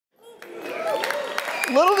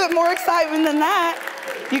A little bit more excitement than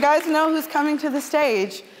that. You guys know who's coming to the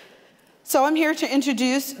stage. So I'm here to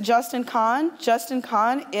introduce Justin Kan. Justin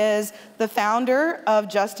Kan is the founder of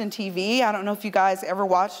Justin TV. I don't know if you guys ever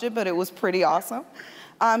watched it, but it was pretty awesome.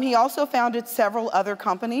 He also founded several other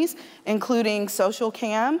companies, including Social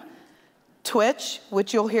Cam, Twitch,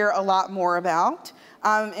 which you'll hear a lot more about.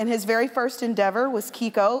 And his very first endeavor was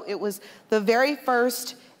Kiko. It was the very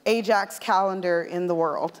first Ajax calendar in the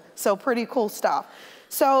world. So pretty cool stuff.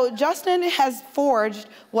 So Justin has forged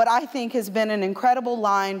what I think has been an incredible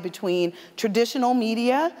line between traditional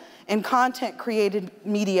media and content created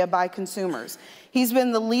media by consumers. He's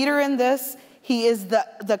been the leader in this. He is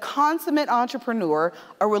the consummate entrepreneur,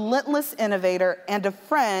 a relentless innovator, and a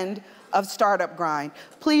friend of startup grind.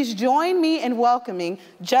 Please join me in welcoming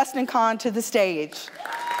Justin Kan to the stage.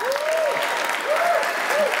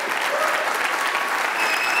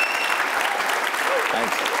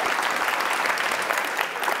 Thanks.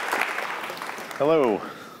 Hello.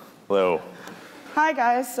 Hello. Hi,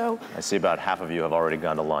 guys. So I see about half of you have already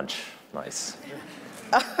gone to lunch. Nice.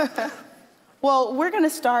 Well, we're going to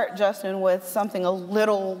start, Justin, with something a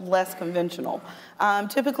little less conventional.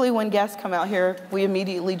 Typically, when guests come out here, we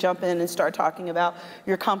immediately jump in and start talking about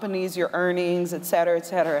your companies, your earnings, et cetera, et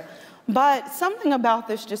cetera. But something about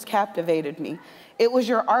this just captivated me. It was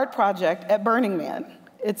your art project at Burning Man.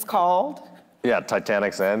 It's called? Yeah,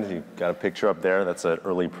 Titanic's End. You got a picture up there. That's an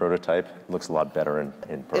early prototype. Looks a lot better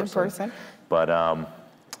in person. In person. But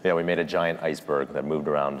yeah, we made a giant iceberg that moved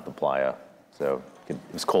around the playa. So it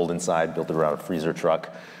was cold inside, built it around a freezer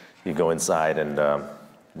truck. You go inside and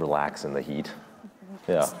relax in the heat.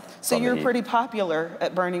 Yeah. So you're pretty popular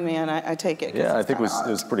at Burning Man, I take it. Yeah, I think it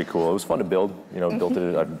was pretty cool. It was fun to build. You know, built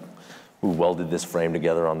it. We welded this frame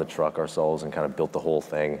together on the truck ourselves and kind of built the whole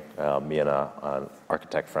thing. Me and an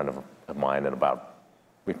architect friend of mine, and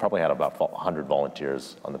we probably had about 100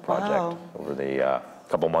 volunteers on the project over the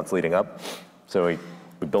couple months leading up. So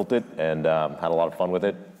we built it and had a lot of fun with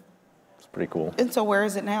it. It's pretty cool. And so where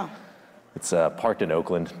is it now? It's parked in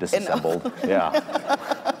Oakland, disassembled.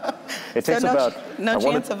 Yeah. It takes so no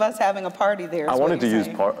chance of us having a party there. I wanted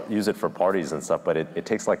to use it for parties and stuff, but it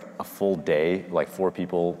takes like a full day, like 4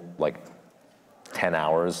 people, like 10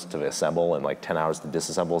 hours to assemble and like 10 hours to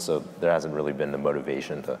disassemble. So there hasn't really been the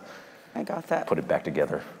motivation to put it back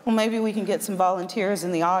together. Well, maybe we can get some volunteers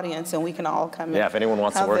in the audience and we can all come in. Yeah, if anyone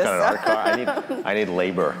wants to work on an art car, I need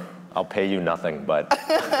labor. I'll pay you nothing, but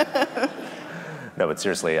no, but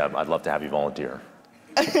seriously, I'd love to have you volunteer.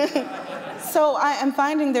 So I am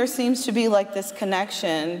finding there seems to be like this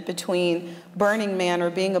connection between Burning Man or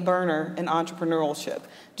being a burner and entrepreneurship.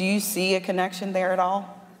 Do you see a connection there at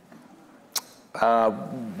all?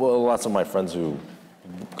 Well, lots of my friends who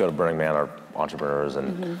go to Burning Man are entrepreneurs,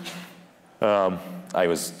 and I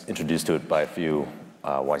was introduced to it by a few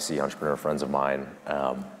YC entrepreneur friends of mine.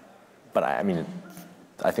 But I mean,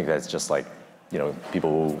 I think that's just like, you know,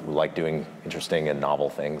 people who like doing interesting and novel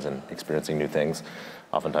things and experiencing new things.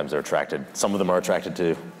 Oftentimes they're attracted, some of them are attracted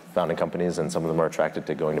to founding companies and some of them are attracted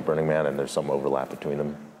to going to Burning Man, and there's some overlap between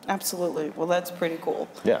them. Absolutely. Well, that's pretty cool.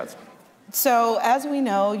 Yeah. So as we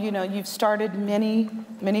know, you've started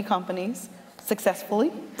many companies successfully,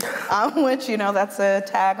 which, that's a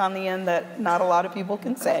tag on the end that not a lot of people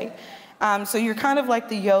can say. So you're kind of like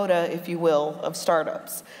the Yoda, if you will, of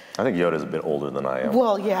startups. I think Yoda's a bit older than I am.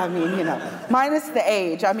 Well, yeah, I mean, minus the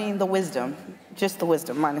age, I mean the wisdom, just the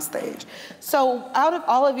wisdom minus the age. So out of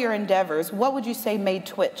all of your endeavors, what would you say made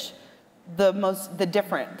Twitch the most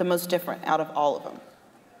different out of all of them?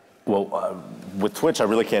 Well, with Twitch, I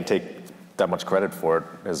really can't take that much credit for it,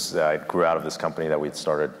 as I grew out of this company that we'd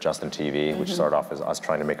started, Justin TV, which started off as us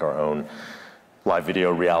trying to make our own live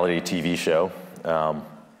video reality TV show,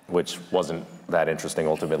 which wasn't that interesting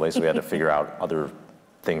ultimately, so we had to figure out other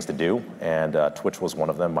things to do, and Twitch was one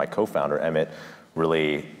of them. My co-founder, Emmett,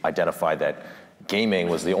 really identified that gaming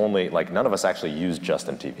was the only, none of us actually used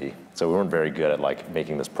Justin TV, so we weren't very good at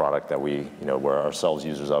making this product that we were ourselves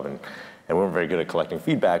users of, and we weren't very good at collecting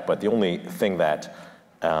feedback. But the only thing that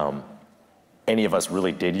any of us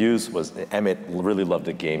really did use was Emmett really loved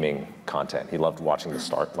the gaming content. He loved watching the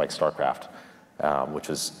StarCraft, which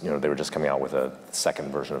was, they were just coming out with a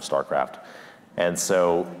second version of StarCraft. And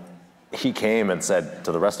so he came and said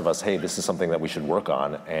to the rest of us, hey, this is something that we should work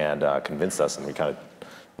on, and convinced us. And we kind of,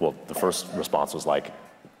 well, the first response was like,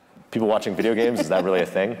 people watching video games, is that really a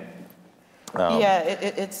thing? Yeah,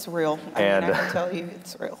 it's real. I mean, I can tell you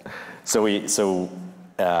it's real. So we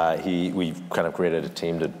kind of created a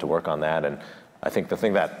team to work on that, and I think the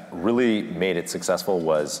thing that really made it successful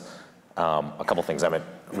was a couple things. Emmett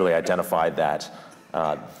really identified that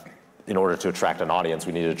in order to attract an audience,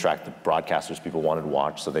 we needed to attract the broadcasters people wanted to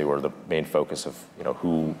watch, so they were the main focus of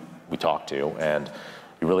who we talked to, and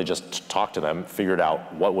we really just talked to them, figured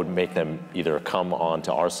out what would make them either come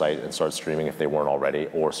onto our site and start streaming if they weren't already,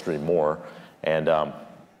 or stream more, and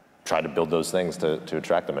tried to build those things to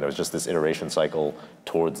attract them. And it was just this iteration cycle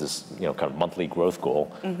towards this kind of monthly growth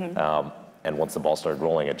goal. And once the ball started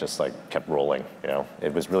rolling, it just like kept rolling.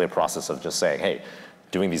 It was really a process of just saying, hey,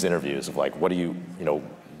 doing these interviews of like, what do you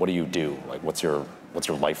do? Like, what's your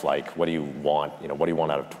life like? What do you want? What do you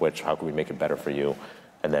want out of Twitch? How can we make it better for you?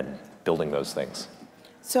 And then building those things.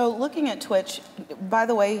 So looking at Twitch, by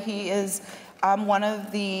the way, he is one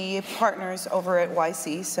of the partners over at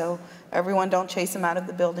YC, so everyone don't chase him out of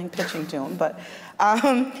the building pitching to him. But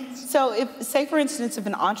so if, say for instance, if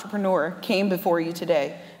an entrepreneur came before you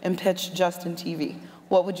today and pitched Justin TV,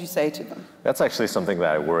 what would you say to them? That's actually something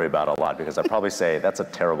that I worry about a lot, because I'd probably say that's a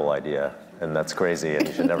terrible idea and that's crazy and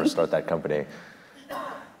you should never start that company.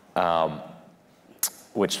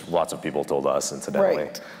 Which lots of people told us, incidentally.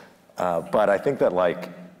 Right. But I think that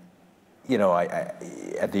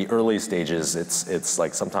at the early stages, it's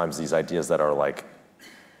like sometimes these ideas that are like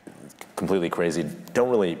completely crazy don't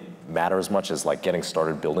really matter as much as like getting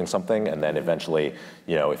started building something, and then eventually,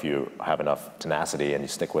 if you have enough tenacity and you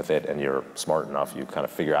stick with it and you're smart enough, you kind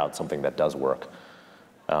of figure out something that does work.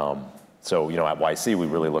 So at YC, we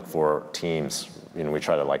really look for teams. We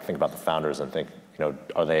try to like think about the founders and think,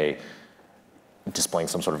 are they displaying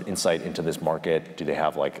some sort of insight into this market? Do they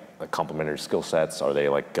have like complementary skill sets? Are they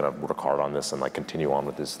like gonna work hard on this and like continue on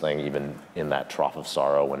with this thing even in that trough of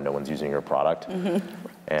sorrow when no one's using your product?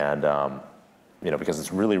 And because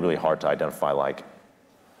it's really, really hard to identify like,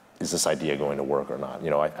 is this idea going to work or not?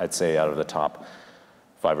 I'd say out of the top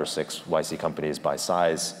 5 or 6 YC companies by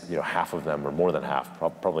size, half of them, or more than half,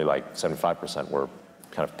 probably like 75% were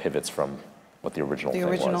kind of pivots from what the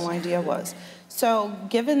original idea was. So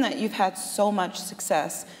given that you've had so much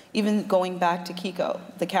success, even going back to Kiko,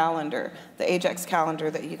 the calendar, the Ajax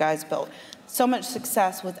calendar that you guys built, so much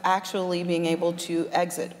success with actually being able to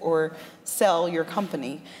exit or sell your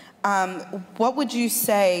company, what would you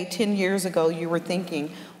say 10 years ago you were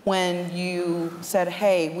thinking when you said,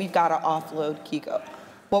 hey, we've got to offload Kiko?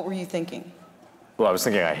 What were you thinking? Well, I was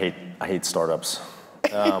thinking I hate startups.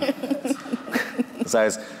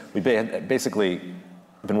 Besides, we basically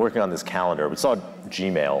been working on this calendar. We saw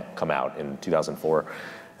Gmail come out in 2004,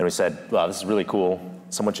 and we said, wow, this is really cool.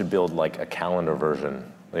 Someone should build like a calendar version,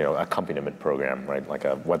 accompaniment program, right? Like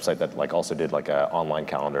a website that like also did like an online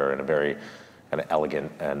calendar and a very kind of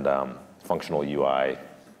elegant and functional UI.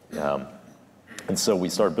 And so we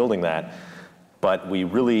started building that, but we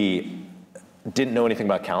really didn't know anything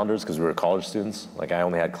about calendars because we were college students. Like I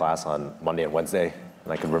only had class on Monday and Wednesday,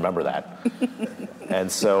 and I could remember that. And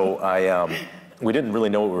so we didn't really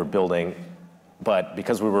know what we were building, but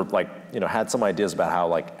because we were like, had some ideas about how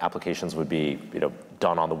like applications would be,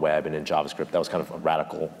 done on the web and in JavaScript. That was kind of a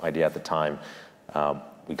radical idea at the time.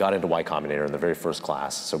 We got into Y Combinator in the very first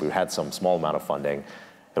class, so we had some small amount of funding,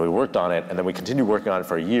 and we worked on it, and then we continued working on it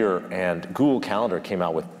for a year, and Google Calendar came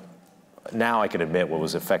out with, now I can admit, what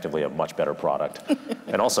was effectively a much better product,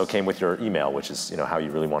 and also came with your email, which is how you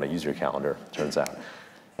really want to use your calendar, turns out.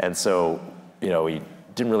 And so, we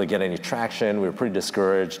didn't really get any traction. We were pretty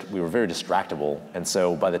discouraged. We were very distractible. And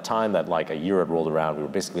so by the time that like a year had rolled around, we were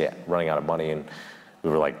basically running out of money, and we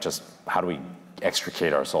were like, just how do we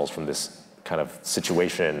extricate ourselves from this kind of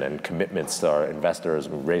situation and commitments to our investors?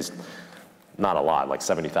 We raised not a lot, like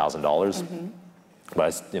 $70,000.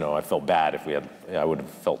 But I felt bad if we had, I would have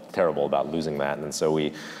felt terrible about losing that. And so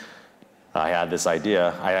I had this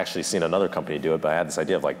idea. I had actually seen another company do it, but I had this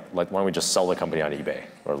idea of like why don't we just sell the company on eBay,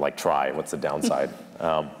 or like try, what's the downside?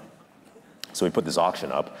 So we put this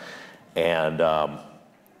auction up and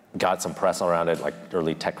got some press around it, like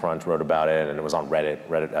early TechCrunch wrote about it, and it was on Reddit.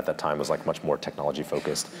 Reddit at that time was like much more technology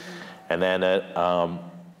focused. And then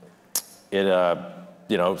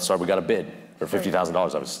so we got a bid for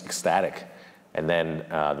 $50,000. I was ecstatic. And then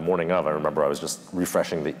the morning of, I remember I was just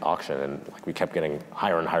refreshing the auction, and like we kept getting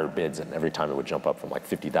higher and higher bids, and every time it would jump up from like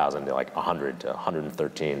 50,000 to like 100 to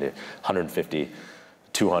 113 to 150,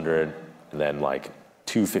 200, and then like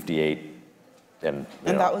 258. And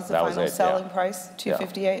that was the final selling price,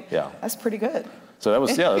 258? Yeah. That's pretty good. So that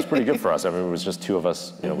was pretty good for us. I mean, it was just two of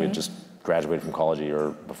us. We had just graduated from college a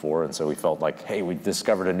year before, and so we felt like, hey, we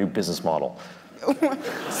discovered a new business model.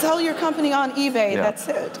 Sell your company on eBay, that's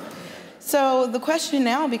it. So the question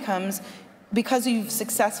now becomes, because you've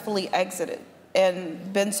successfully exited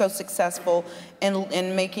and been so successful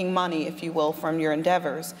in making money, if you will, from your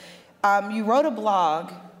endeavors, you wrote a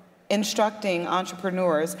blog instructing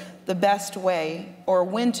entrepreneurs the best way or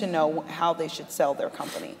when to know how they should sell their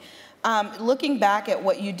company. Looking back at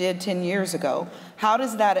what you did 10 years ago, how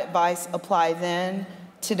does that advice apply then,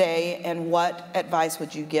 today, and what advice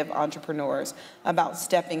would you give entrepreneurs about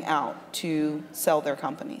stepping out to sell their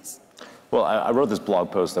companies? Well, I wrote this blog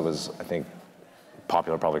post that was, I think,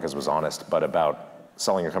 popular probably because it was honest, but about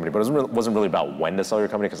selling your company. But it wasn't really about when to sell your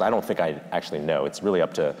company, because I don't think I actually know. It's really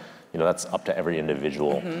up to, that's up to every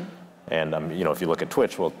individual. And, if you look at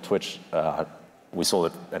Twitch, well, Twitch, we sold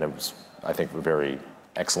it, and it was, I think, a very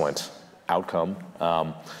excellent outcome.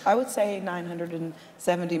 I would say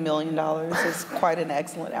 $970 million is quite an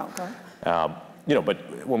excellent outcome.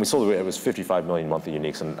 But when we sold it was 55 million monthly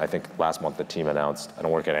uniques, and I think last month the team announced, I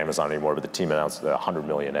don't work at Amazon anymore, but the team announced 100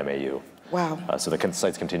 million MAU. Wow. So the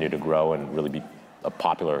sites continue to grow and really be a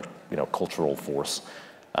popular, cultural force.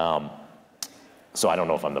 So I don't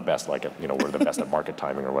know if I'm the best, we're the best at market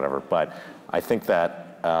timing or whatever, but I think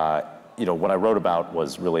that, what I wrote about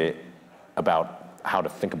was really about how to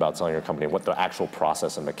think about selling your company, what the actual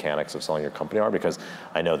process and mechanics of selling your company are, because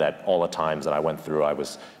I know that all the times that I went through, I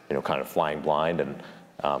was, kind of flying blind and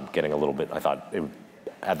getting a little bit, I thought,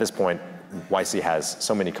 at this point, YC has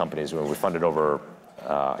so many companies, we funded over,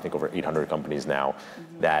 I think over 800 companies now,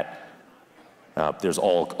 that there's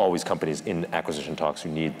always companies in acquisition talks who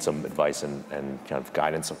need some advice and kind of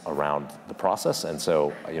guidance around the process. And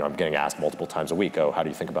so, I'm getting asked multiple times a week, oh, how do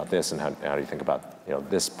you think about this? And how do you think about,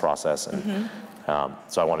 this process? And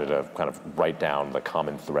so I wanted to kind of write down the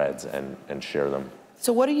common threads and share them.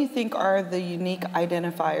 So what do you think are the unique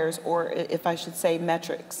identifiers, or if I should say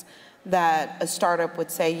metrics, that a startup would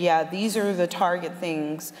say, yeah, these are the target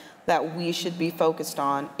things that we should be focused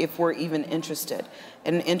on if we're even interested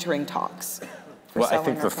in entering talks? Well, I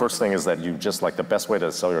think the first thing is that you just, the best way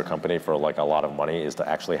to sell your company for a lot of money is to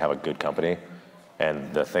actually have a good company.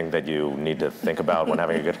 And the thing that you need to think about when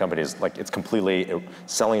having a good company is it's completely,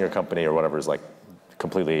 selling your company or whatever is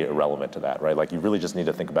completely irrelevant to that, right? You really just need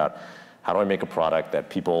to think about, how do I make a product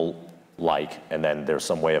that people like, and then there's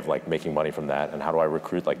some way of making money from that, and how do I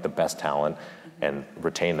recruit the best talent and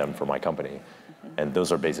retain them for my company? And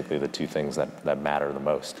those are basically the two things that matter the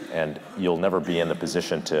most. And you'll never be in the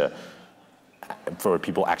position for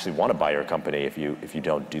people actually want to buy your company if you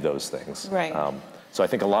don't do those things. Right. So I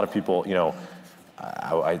think a lot of people,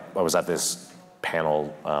 I was at this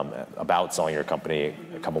panel about selling your company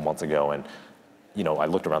a couple months ago, and I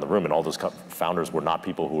looked around the room, and all those founders were not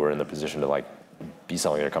people who were in the position to be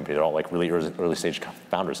selling their company. They're all really early stage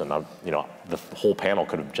founders, and the whole panel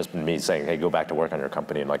could have just been me saying, hey, go back to work on your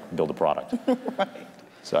company and build a product. Right.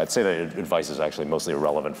 So I'd say that advice is actually mostly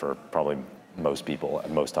irrelevant for probably most people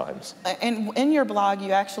at most times. And in your blog,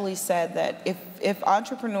 you actually said that if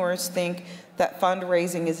entrepreneurs think that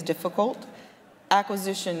fundraising is difficult,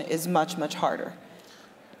 acquisition is much, much harder.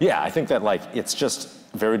 Yeah, I think that it's just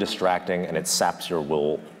very distracting, and it saps your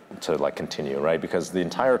will to continue, right? Because the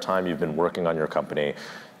entire time you've been working on your company,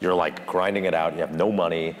 you're grinding it out, you have no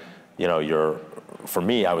money, for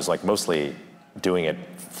me, I was mostly doing it,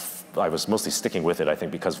 I was mostly sticking with it, I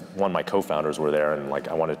think, because one, my co-founders were there, and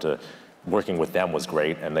I wanted to, working with them was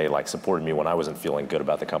great, and they supported me when I wasn't feeling good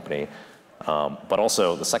about the company. But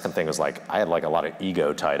also the second thing was I had a lot of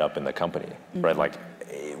ego tied up in the company, right?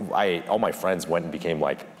 All my friends went and became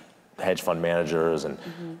hedge fund managers and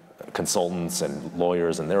consultants and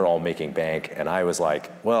lawyers, and they're all making bank, and I was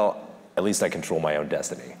well, at least I control my own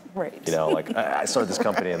destiny. Right. I started this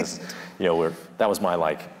company, and this, that was my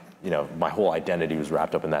my whole identity was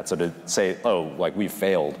wrapped up in that. So to say, oh, we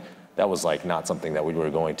failed, that was not something that we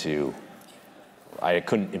were going to. I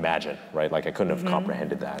couldn't imagine, right? I couldn't have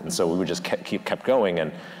comprehended that, and so we would just kept going,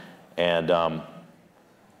 and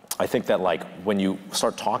I think that when you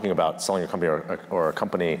start talking about selling your company or a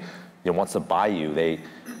company wants to buy you,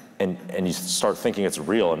 and you start thinking it's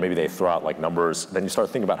real, and maybe they throw out numbers, then you start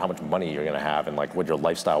thinking about how much money you're going to have and what your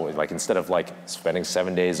lifestyle is. Instead of spending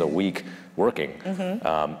 7 days a week working,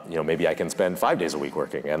 maybe I can spend 5 days a week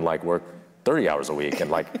working and work 30 hours a week,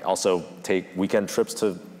 and also take weekend trips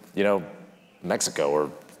to Mexico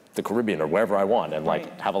or the Caribbean or wherever I want, and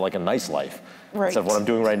have a nice life instead of what I'm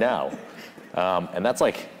doing right now. And that's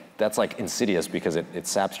insidious, because it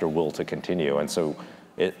saps your will to continue, and so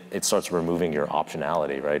it starts removing your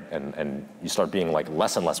optionality, right? And you start being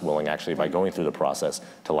less and less willing, actually, by going through the process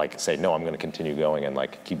to say, no, I'm going to continue going and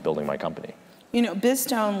keep building my company.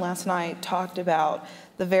 BizStone last night talked about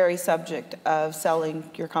the very subject of selling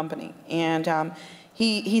your company, and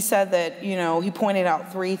he said that he pointed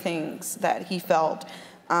out 3 things that he felt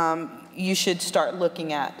you should start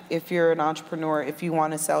looking at if you're an entrepreneur, if you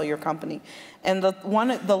want to sell your company. And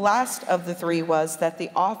the last of the three was that the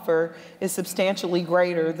offer is substantially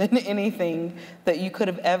greater than anything that you could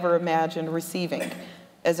have ever imagined receiving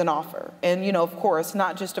as an offer. And, you know, of course,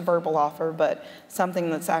 not just a verbal offer, but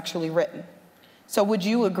something that's actually written. So would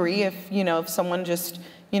you agree if, you know, if someone just,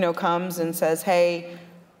 you know, comes and says, hey,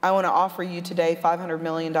 I want to offer you today $500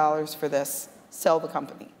 million for this, sell the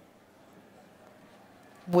company?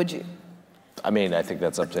 Would you? I mean, I think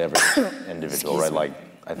that's up to every individual, right? Like,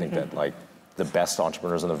 I think that, like, the best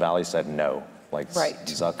entrepreneurs in the Valley said no. Like,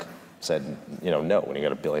 Zuck said, you know, no when he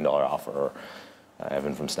got $1 billion offer. Or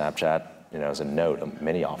Evan from Snapchat, you know, said no to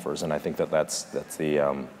many offers. And I think that that's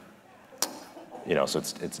the, you know, so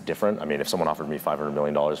it's different. I mean, if someone offered me $500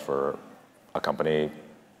 million for a company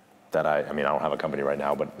that I mean, I don't have a company right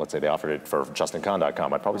now, but let's say they offered it for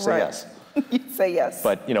JustinCon.com, I'd probably say yes. You'd say yes.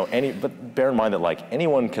 But, you know, but bear in mind that, like,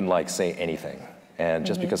 anyone can, like, say anything. And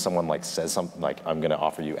just because someone, like, says something like, I'm going to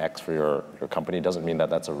offer you X for your company, doesn't mean that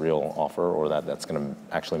that's a real offer or that that's going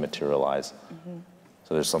to actually materialize.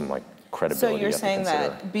 So there's some, like, credibility. So you're saying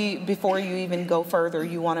that before you even go further,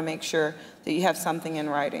 you want to make sure that you have something in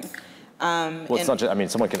writing. Well, it's not just, I mean,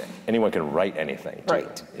 anyone can write anything. Too.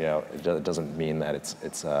 Right. You know, it doesn't mean that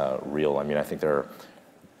it's real. I mean, I think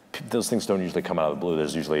those things don't usually come out of the blue.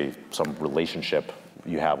 There's usually some relationship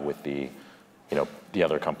you have with the, you know, the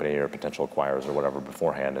other company or potential acquirers or whatever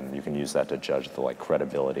beforehand, and you can use that to judge the, like,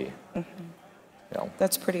 credibility. You know.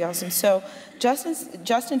 That's pretty awesome. So Justin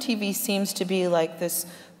TV seems to be like this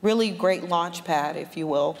really great launch pad, if you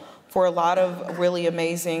will, for a lot of really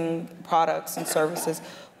amazing products and services.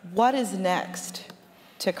 What is next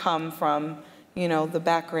to come from, you know, the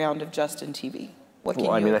background of Justin TV? What can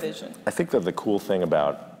you envision? I think that the cool thing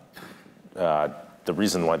about the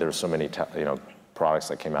reason why there's so many, you know, products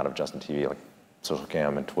that came out of Justin TV, like Social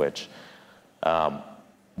Cam and Twitch,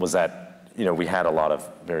 was that, you know, we had a lot of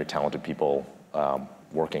very talented people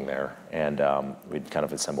working there, and we'd kind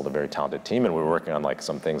of assembled a very talented team, and we were working on, like,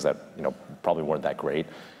 some things that, you know, probably weren't that great.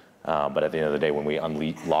 But at the end of the day, when we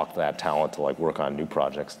unlocked that talent to, like, work on new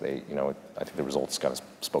projects, you know, I think the results kind of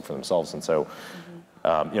spoke for themselves. And so,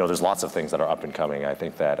 you know, there's lots of things that are up and coming. I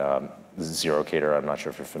think that Zero Cater, I'm not sure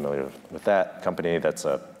if you're familiar with that company. That's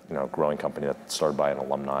a, you know, growing company that's started by an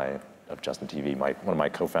alumni of Justin TV. One of my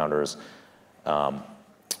co-founders,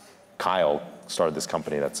 Kyle, started this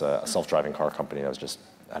company that's a self-driving car company that was just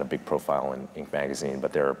had a big profile in Inc. magazine,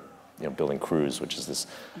 but they're, you know, building Cruise, which is this,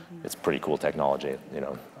 it's pretty cool technology, you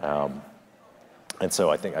know. And so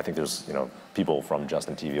I think there's, you know, people from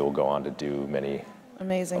Justin TV will go on to do many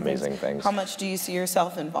amazing things. How much do you see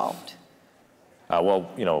yourself involved?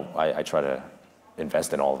 Well, you know, I try to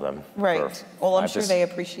invest in all of them. Right. Well, I'm sure they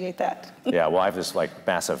appreciate that. Yeah, well, I have this, like,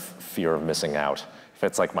 massive fear of missing out. If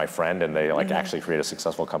it's, like, my friend and they, like, actually create a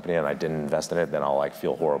successful company and I didn't invest in it, then I'll, like,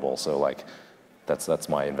 feel horrible. So, like, that's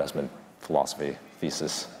my investment philosophy,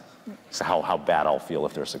 thesis. So how bad I'll feel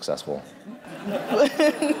if they're successful.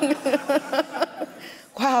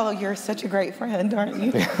 Wow, you're such a great friend, aren't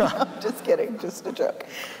you? Just kidding, just a joke.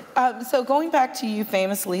 So going back to you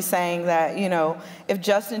famously saying that, you know, if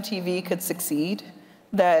Justin TV could succeed,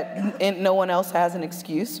 that no one else has an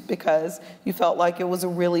excuse because you felt like it was a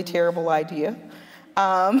really terrible idea.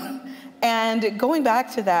 And going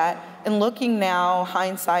back to that and looking now,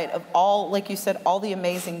 hindsight of all, like you said, all the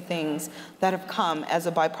amazing things that have come as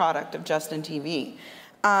a byproduct of Justin TV.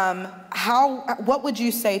 What would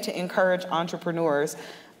you say to encourage entrepreneurs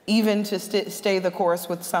even to stay the course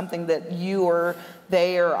with something that you or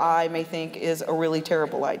they or I may think is a really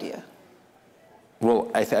terrible idea?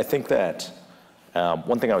 Well, I think that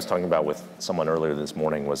one thing I was talking about with someone earlier this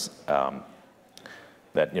morning was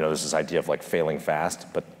that, you know, there's this idea of, like, failing fast,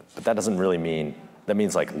 but that doesn't really mean, that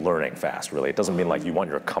means, like, learning fast, really. It doesn't mean, like, you want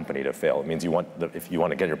your company to fail. It means if you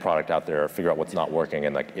want to get your product out there, figure out what's not working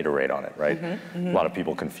and, like, iterate on it, right? A lot of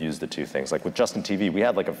people confuse the two things. Like with Justin TV, we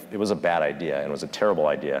had, like, it was a bad idea and it was a terrible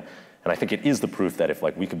idea. And I think it is the proof that if,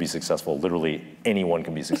 like, we could be successful, literally anyone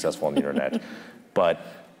can be successful on the internet. But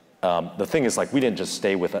the thing is, like, we didn't just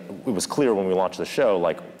stay with it. It was clear when we launched the show,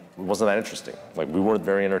 like, it wasn't that interesting. Like, we weren't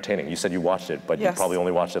very entertaining. You said you watched it, but you probably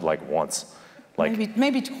only watched it, like, once. Like,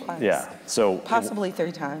 maybe twice. Yeah. So possibly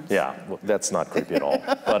 3 times. Yeah, well, that's not creepy at all.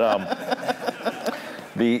 But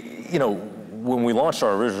you know, when we launched,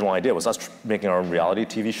 our original idea was us making our own reality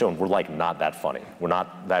TV show, and we're, like, not that funny. We're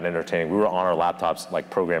not that entertaining. We were on our laptops, like,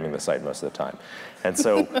 programming the site most of the time, and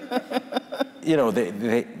so you know,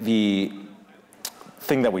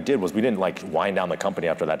 thing that we did was we didn't like wind down the company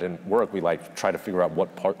after that didn't work. We like try to figure out what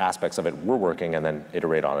aspects of it were working and then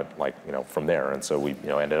iterate on it like, from there. And so we,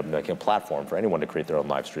 ended up making a platform for anyone to create their own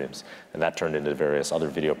live streams. And that turned into various other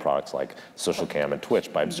video products like Social Cam and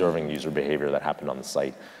Twitch by observing user behavior that happened on the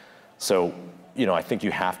site. So, I think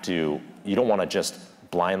you don't want to just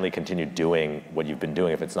blindly continue doing what you've been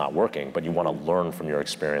doing if it's not working, but you want to learn from your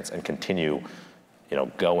experience and continue,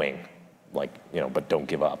 going, but don't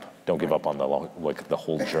give up. Don't give up on the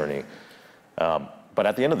whole journey. But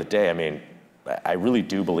at the end of the day, I mean, I really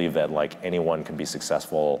do believe that anyone can be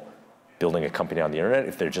successful building a company on the internet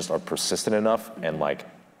if they just are persistent enough and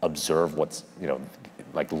observe what's,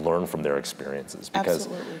 learn from their experiences. Because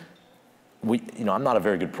absolutely. I'm not a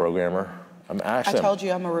very good programmer. I told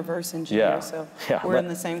you I'm a reverse engineer, so we're in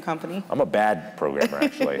the same company. I'm a bad programmer,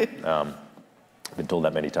 actually. I've been told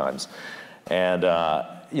that many times. And,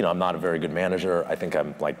 I'm not a very good manager. I think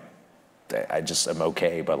I just am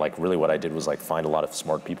okay, but really what I did was find a lot of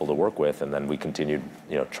smart people to work with, and then we continued,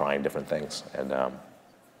 trying different things. And I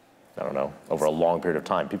don't know, over a long period of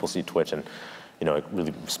time, people see Twitch and, it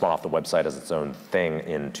really spun off the website as its own thing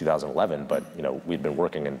in 2011, but, we'd been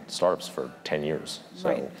working in startups for 10 years. So,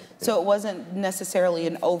 right. So it wasn't necessarily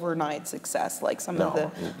an overnight success like some of the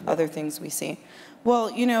other things we see.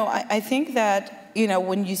 Well, I think that,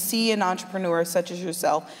 when you see an entrepreneur such as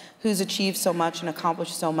yourself who's achieved so much and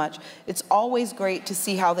accomplished so much, it's always great to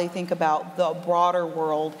see how they think about the broader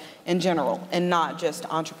world in general and not just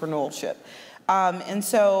entrepreneurship. And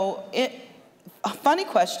so, a funny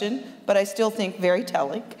question, but I still think very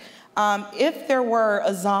telling. If there were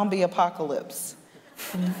a zombie apocalypse,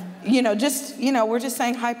 we're just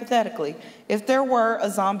saying hypothetically, if there were a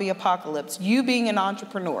zombie apocalypse, you being an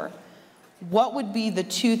entrepreneur, what would be the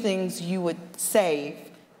 2 things you would save?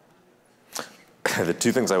 The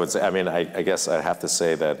 2 things I would say, I guess I'd have to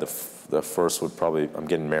say that the first would probably, I'm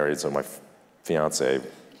getting married, so my fiance.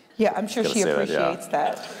 Yeah, I'm sure she appreciates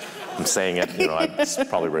that. I'm saying it, it's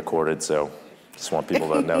probably recorded, so just want people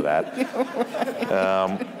to know that.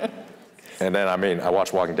 And then, I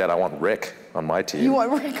watch Walking Dead. I want Rick on my team. You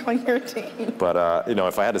want Rick on your team. But,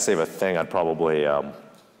 if I had to save a thing, I'd probably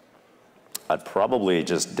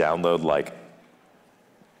just download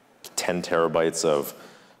 10 terabytes of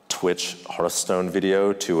Twitch Hearthstone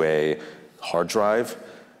video to a hard drive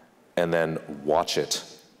and then watch it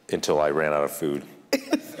until I ran out of food.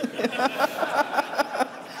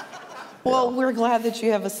 Well, we're glad that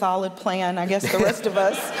you have a solid plan. I guess the rest of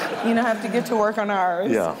us, have to get to work on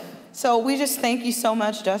ours. Yeah. So we just thank you so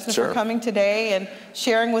much, Justin, for coming today and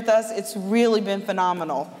sharing with us. It's really been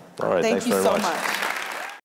phenomenal. All right, thank you very so much. much.